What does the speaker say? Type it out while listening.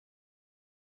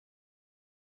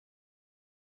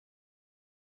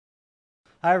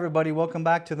Hi everybody, welcome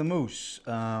back to the Moose.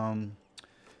 In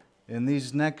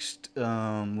these next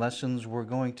lessons we're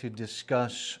going to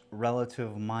discuss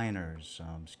relative minors,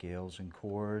 scales and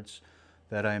chords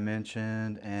that I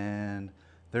mentioned, and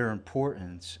their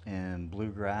importance in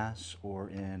bluegrass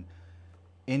or in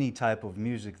any type of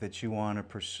music that you want to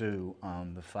pursue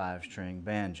on the 5-string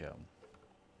banjo.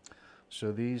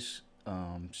 So these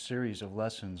series of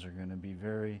lessons are going to be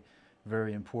very,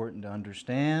 very important to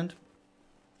understand.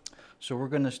 So we're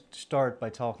going to start by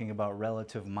talking about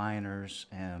relative minors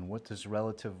and what does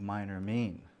relative minor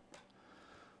mean.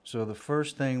 So the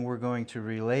first thing we're going to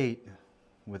relate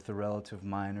with the relative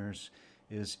minors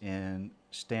is in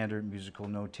standard musical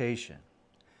notation.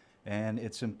 And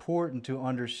it's important to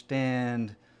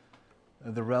understand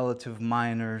the relative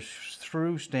minors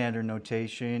through standard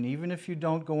notation, even if you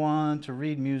don't go on to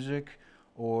read music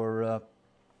or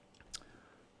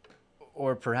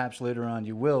perhaps later on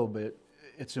you will, but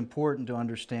it's important to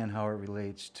understand how it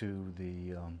relates to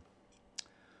the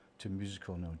to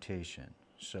musical notation.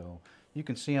 So you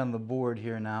can see on the board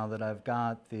here now that I've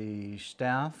got the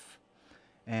staff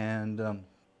and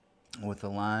with the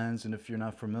lines, and if you're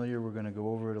not familiar, we're going to go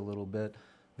over it a little bit.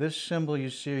 This symbol you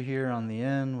see here on the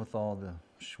end with all the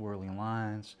swirling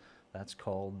lines, that's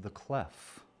called the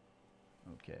clef.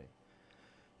 Okay.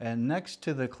 And next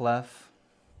to the clef,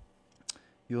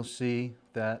 you'll see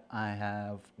that I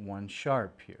have one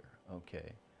sharp here.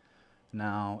 Okay.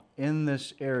 Now, in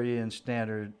this area in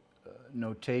standard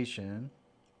notation,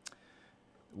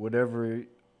 whatever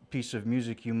piece of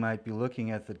music you might be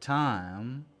looking at the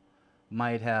time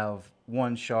might have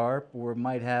one sharp or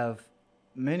might have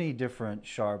many different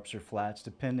sharps or flats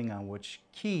depending on which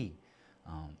key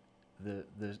the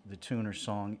tune or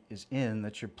song is in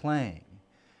that you're playing.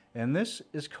 And this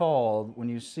is called, when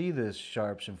you see this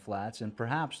sharps and flats, and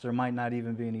perhaps there might not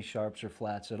even be any sharps or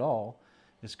flats at all,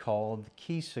 is called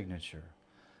key signature.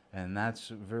 And that's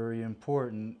very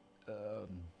important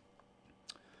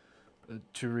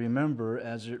to remember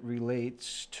as it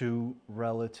relates to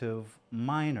relative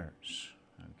minors.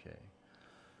 Okay.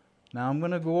 Now I'm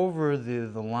going to go over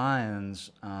the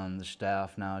lines on the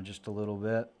staff now just a little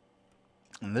bit.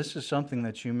 And this is something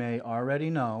that you may already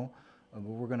know, but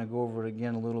we're going to go over it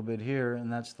again a little bit here, and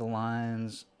that's the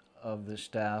lines of the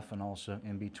staff and also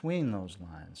in between those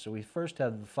lines. So we first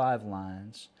have the 5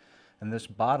 lines, and this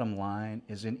bottom line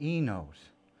is an E note.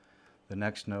 The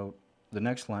next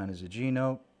line is a G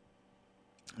note.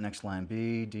 Next line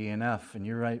B, D, and F. And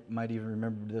you might even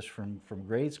remember this from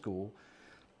grade school.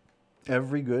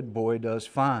 Every good boy does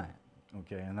fine.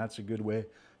 Okay, and that's a good way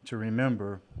to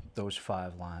remember those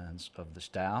 5 lines of the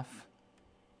staff.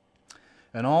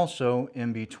 And also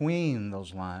in between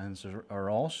those lines are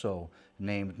also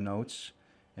named notes,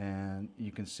 and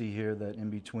you can see here that in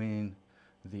between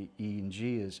the E and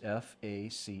G is F, A,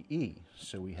 C, E.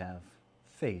 So we have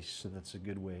face, so that's a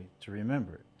good way to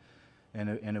remember it.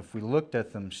 And if we looked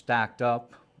at them stacked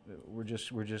up, we're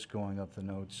just going up the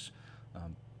notes,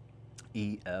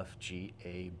 E, F, G,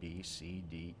 A, B, C,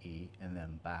 D, E, and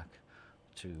then back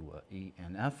to E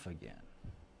and F again.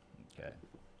 Okay.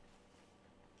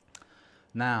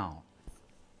 Now,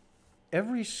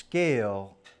 every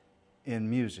scale in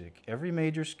music, every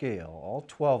major scale, all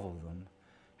 12 of them,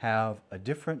 have a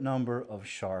different number of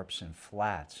sharps and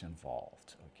flats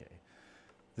involved. Okay.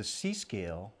 The C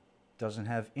scale doesn't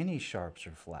have any sharps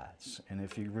or flats. And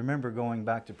if you remember going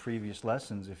back to previous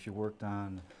lessons, if you worked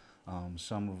on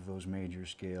some of those major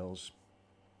scales,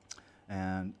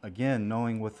 and again,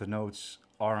 knowing what the notes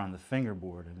are on the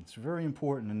fingerboard, and it's very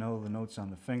important to know the notes on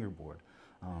the fingerboard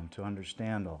to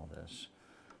understand all this.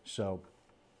 So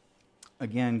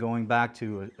again, going back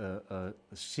to a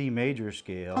C major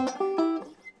scale,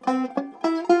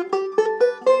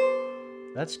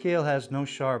 that scale has no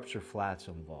sharps or flats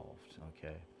involved,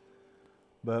 okay?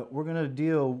 But we're going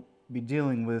to be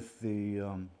dealing with the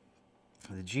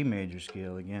G major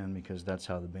scale again, because that's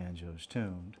how the banjo is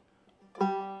tuned.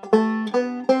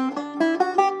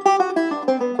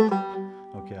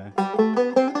 Okay.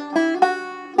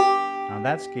 Now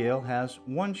that scale has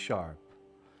one sharp,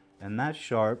 and that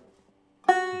sharp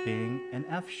being an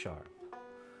F sharp.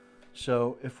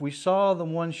 So if we saw the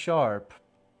one sharp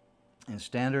in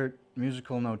standard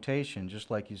musical notation, just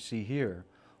like you see here,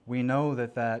 we know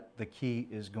that the key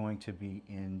is going to be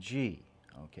in G.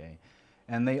 Okay.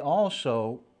 And they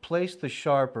also place the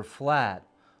sharp or flat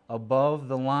above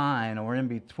the line or in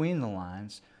between the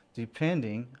lines,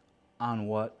 depending on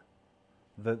what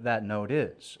that note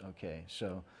is. Okay,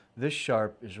 so this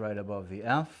sharp is right above the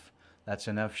F. That's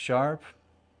an F sharp.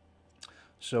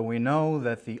 So we know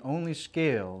that the only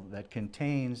scale that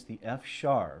contains the F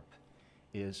sharp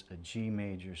is a G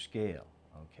major scale.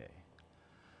 Okay.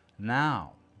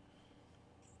 Now,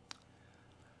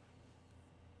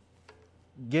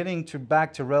 getting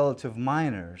back to relative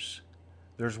minors,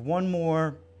 there's one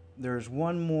more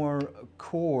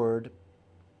chord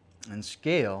and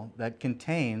scale that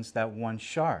contains that one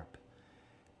sharp,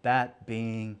 that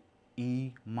being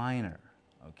E minor.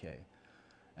 Okay.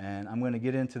 And I'm going to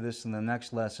get into this in the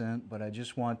next lesson, but I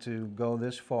just want to go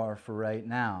this far for right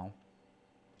now,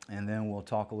 and then we'll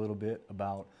talk a little bit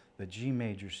about the G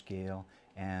major scale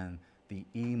and the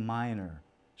E minor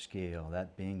scale,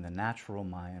 that being the natural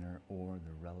minor or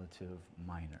the relative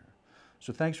minor.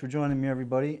 So thanks for joining me,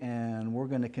 everybody, and we're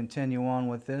going to continue on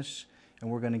with this, and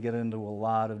we're going to get into a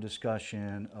lot of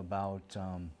discussion about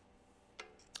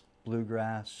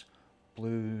bluegrass,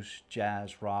 blues,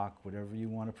 jazz, rock, whatever you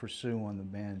want to pursue on the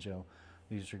banjo.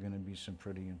 These are going to be some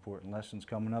pretty important lessons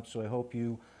coming up, so I hope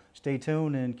you stay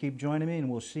tuned and keep joining me, and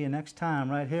we'll see you next time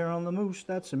right here on The Moose.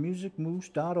 That's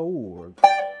themusicmoose.org.